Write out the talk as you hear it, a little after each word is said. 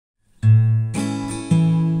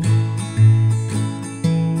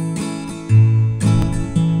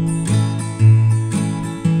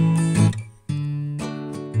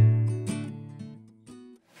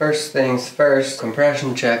First things first,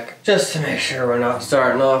 compression check, just to make sure we're not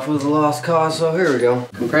starting off with a lost cause. So here we go,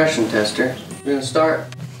 compression tester. We're gonna start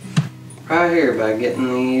right here by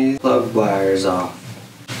getting these plug wires off.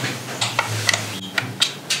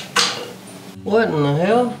 What in the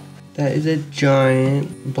hell? That is a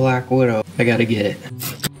giant black widow. I gotta get it.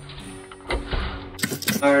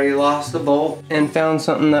 I already lost the bolt and found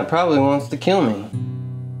something that probably wants to kill me.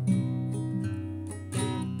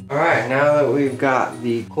 Alright, now that we've got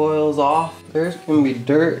the coils off, there's gonna be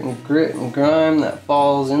dirt and grit and grime that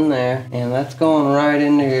falls in there, and that's going right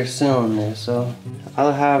into your cylinder. So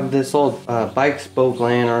I'll have this old bike spoke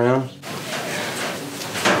laying around.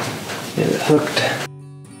 Get it hooked.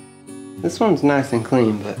 This one's nice and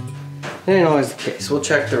clean, but it ain't always the case. We'll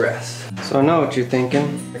check the rest. So I know what you're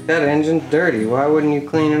thinking. Like, that engine's dirty. Why wouldn't you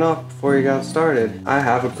clean it off before you got started? I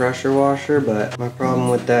have a pressure washer, but my problem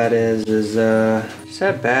with that is just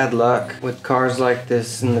had bad luck with cars like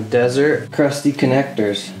this in the desert. Crusty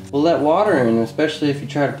connectors will let water in, especially if you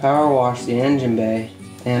try to power wash the engine bay.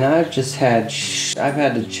 And I've had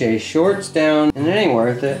to chase shorts down, and it ain't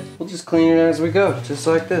worth it. We'll just clean it as we go, just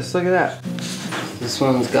like this. Look at that. This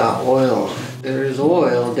one's got oil. There's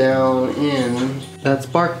oil down in that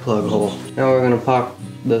spark plug hole. Now we're gonna pop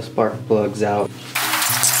the spark plugs out.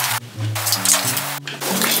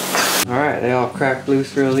 Alright, they all cracked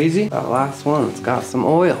loose real easy. That last one's got some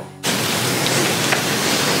oil.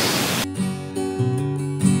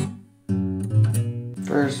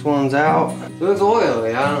 First one's out. So it's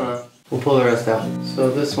oily, I don't know. We'll pull the rest out.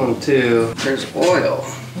 So this one too, there's oil.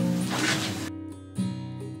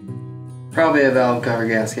 Probably a valve cover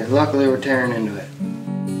gasket. Luckily we're tearing into it.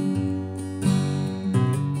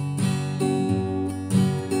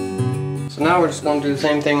 So now we're just gonna do the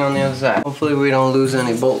same thing on the other side. Hopefully we don't lose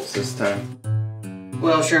any bolts this time.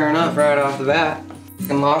 Well, sure enough, right off the bat,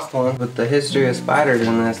 I lost one. With the history of spiders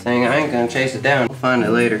in this thing, I ain't gonna chase it down. We'll find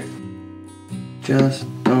it later. Just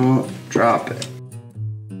don't drop it.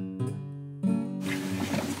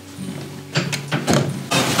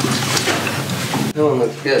 That one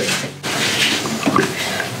looks good.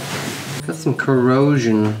 Got some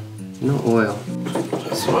corrosion, no oil.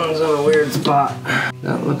 This one's in a weird spot.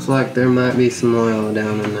 That looks like there might be some oil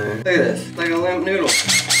down in there. Look at this, it's like a limp noodle.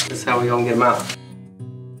 This is how we gonna get them out.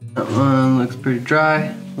 That one looks pretty dry,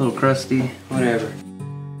 a little crusty, whatever.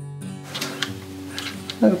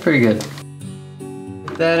 Looks pretty good.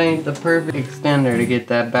 If that ain't the perfect extender to get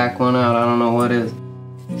that back one out, I don't know what is.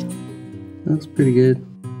 Looks pretty good.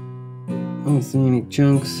 I don't see any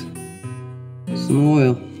chunks. Some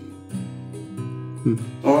oil.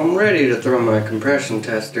 Well, I'm ready to throw my compression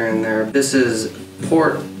tester in there. This is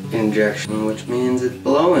port injection, which means it's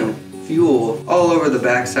blowing fuel all over the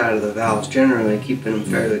backside of the valves, generally keeping them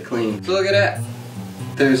fairly clean. So look at that.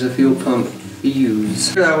 There's a fuel pump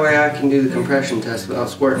fuse. That way I can do the compression test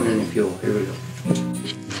without squirting any fuel. Here we go.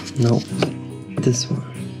 Nope. This one.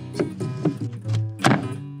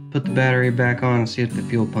 Put the battery back on and see if the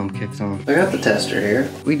fuel pump kicks on. I got the tester here.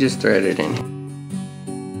 We just threaded in.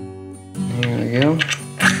 There we go.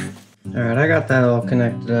 Alright, I got that all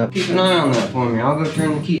connected up. Keep an eye on that for me. I'll go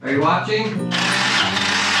turn the key. Are you watching?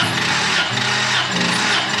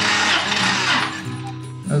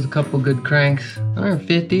 That was a couple good cranks.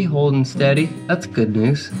 150, holding steady. That's good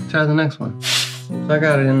news. Try the next one. So I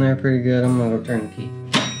got it in there pretty good. I'm gonna go turn the key.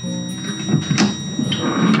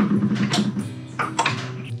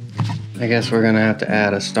 I guess we're gonna have to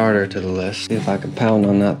add a starter to the list. See if I can pound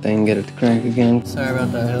on that thing, get it to crank again. Sorry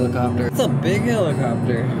about that helicopter. It's a big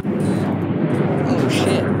helicopter. Oh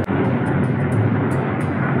shit.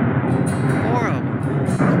 Horrible.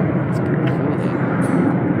 It's pretty cool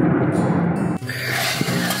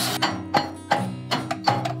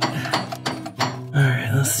though.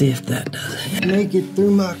 Alright, let's see if that does it. Make it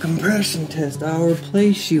through my compression test. I'll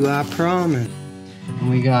replace you, I promise.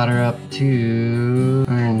 And we got her up to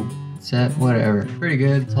set, whatever. Pretty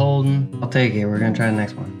good, it's holding. I'll take it, we're gonna try the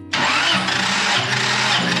next one.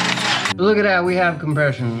 Look at that, we have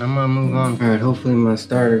compression. I'm gonna move on. All right, hopefully my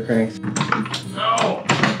starter cranks. No!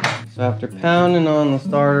 So after pounding on the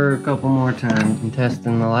starter a couple more times and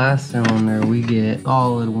testing the last cylinder, we get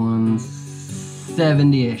solid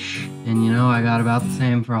 170-ish. And you know, I got about the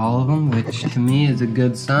same for all of them, which to me is a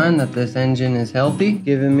good sign that this engine is healthy,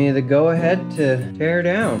 giving me the go-ahead to tear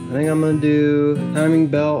down. I think I'm gonna do timing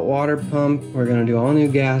belt, water pump. We're gonna do all new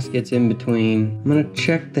gaskets in between. I'm gonna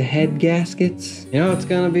check the head gaskets. You know, it's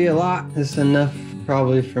gonna be a lot. It's enough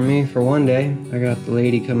probably for me for one day. I got the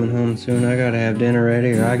lady coming home soon. I gotta have dinner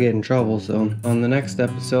ready or I get in trouble. So on the next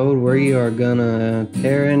episode, we are gonna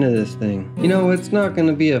tear into this thing. You know, it's not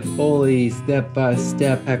gonna be a fully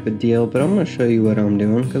step-by-step type of deal, but I'm gonna show you what I'm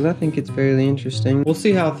doing because I think it's fairly interesting. We'll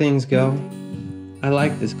see how things go. I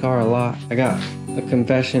like this car a lot. I got a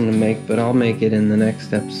confession to make, but I'll make it in the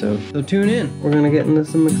next episode. So tune in. We're gonna get into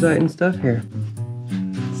some exciting stuff here.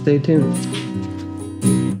 Stay tuned.